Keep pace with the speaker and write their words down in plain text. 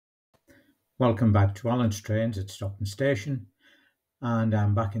Welcome back to Alan's Trains at Stockton Station, and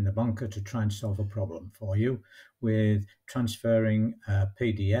I'm back in the bunker to try and solve a problem for you with transferring a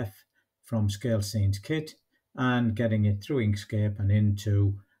PDF from Scalescenes kit and getting it through Inkscape and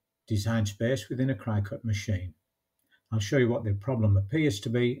into Design Space within a Cricut machine. I'll show you what the problem appears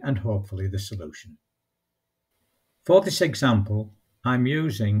to be and hopefully the solution. For this example, I'm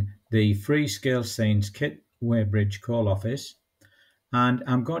using the free Scalescenes kit Weybridge Call Office, and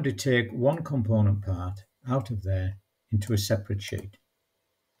I'm going to take one component part out of there into a separate sheet.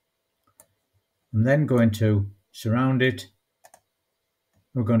 I'm then going to surround it.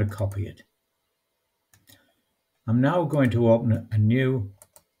 We're going to copy it. I'm now going to open a new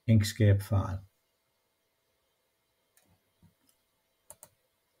Inkscape file.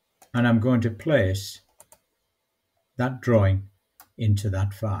 And I'm going to place that drawing into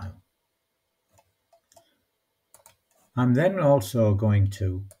that file. I'm then also going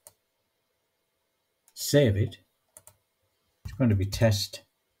to save it. It's going to be test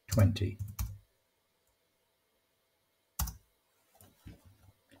 20.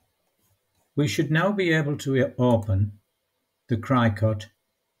 We should now be able to open the Cricut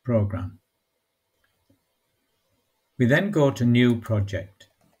program. We then go to New Project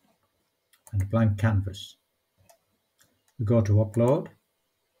and Blank Canvas. We go to Upload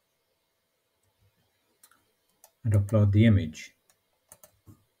and upload the image.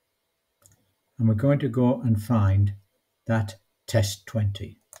 And we're going to go and find that test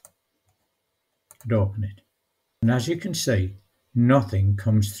 20 and open it. And as you can see, nothing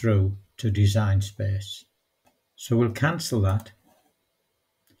comes through to Design Space. So we'll cancel that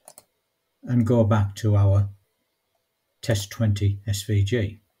and go back to our test 20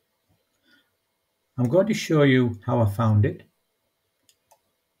 SVG. I'm going to show you how I found it.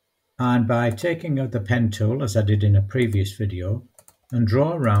 And by taking out the pen tool, as I did in a previous video, and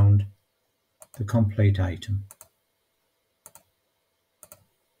draw around the complete item.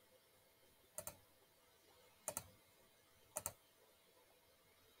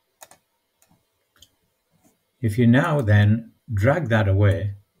 If you now then drag that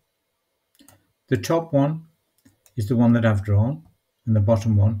away, the top one is the one that I've drawn and the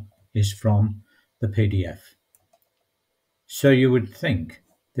bottom one is from the PDF. So you would think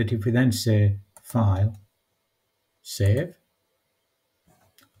that if we then say File, Save,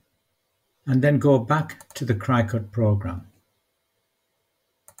 and then go back to the Cricut program,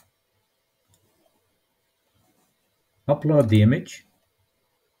 upload the image,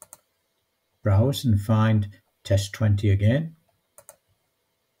 browse and find test 20 again,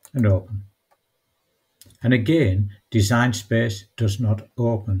 and open. And again, Design Space does not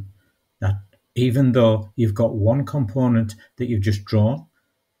open that, even though you've got one component that you've just drawn,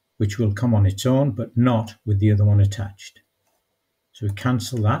 which will come on its own, but not with the other one attached. So we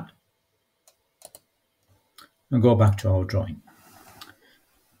cancel that and go back to our drawing.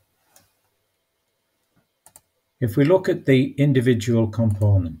 If we look at the individual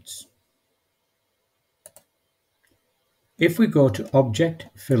components, if we go to Object,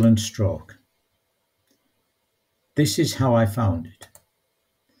 Fill and Stroke, this is how I found it.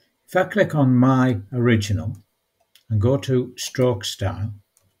 If I click on My Original and go to Stroke Style,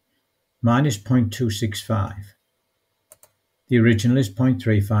 mine is 0.265. The original is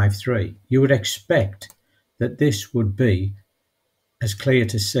 0.353. You would expect that this would be as clear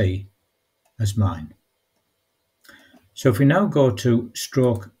to see as mine. So if we now go to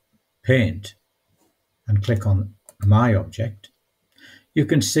Stroke Paint and click on My Object, you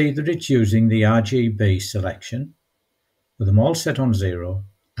can see that it's using the RGB selection with them all set on 0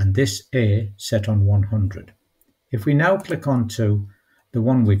 and this A set on 100. If we now click on to the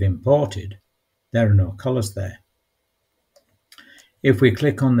one we've imported, there are no colours there. If we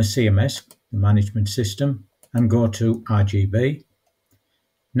click on the CMS, the management system, and go to RGB,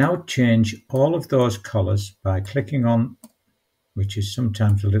 now change all of those colours by clicking on, which is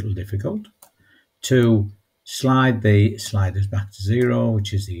sometimes a little difficult, to slide the sliders back to 0,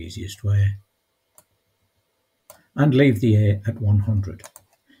 which is the easiest way, and leave the A at 100.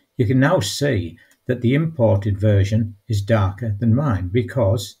 You can now see that the imported version is darker than mine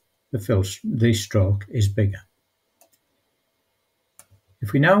because the stroke is bigger.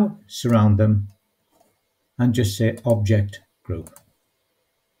 If we now surround them and just say Object Group,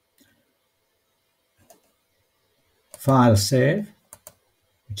 File Save,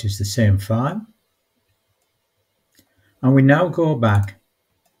 which is the same file, and we now go back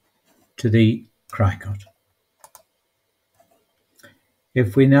to the Cricut.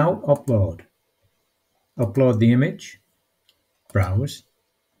 If we now upload the image, browse,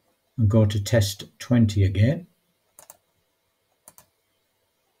 and go to test 20 again,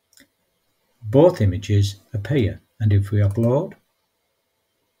 both images appear, and if we upload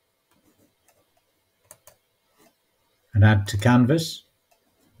and add to canvas,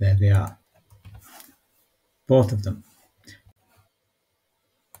 there they are, both of them.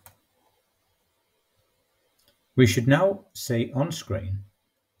 We should now see on screen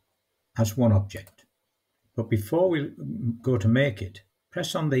as one object, but before we go to make it,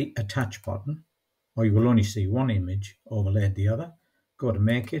 press on the attach button, or you will only see one image overlaid the other. Go to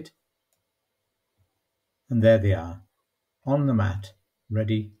make it, and there they are on the mat,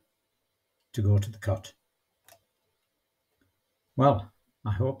 ready to go to the cut. Well,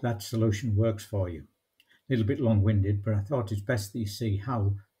 I hope that solution works for you. A little bit long-winded, but I thought it's best that you see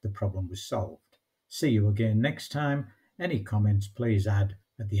how the problem was solved. See you again next time. Any comments, please add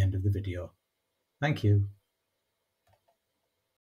at the end of the video. Thank you.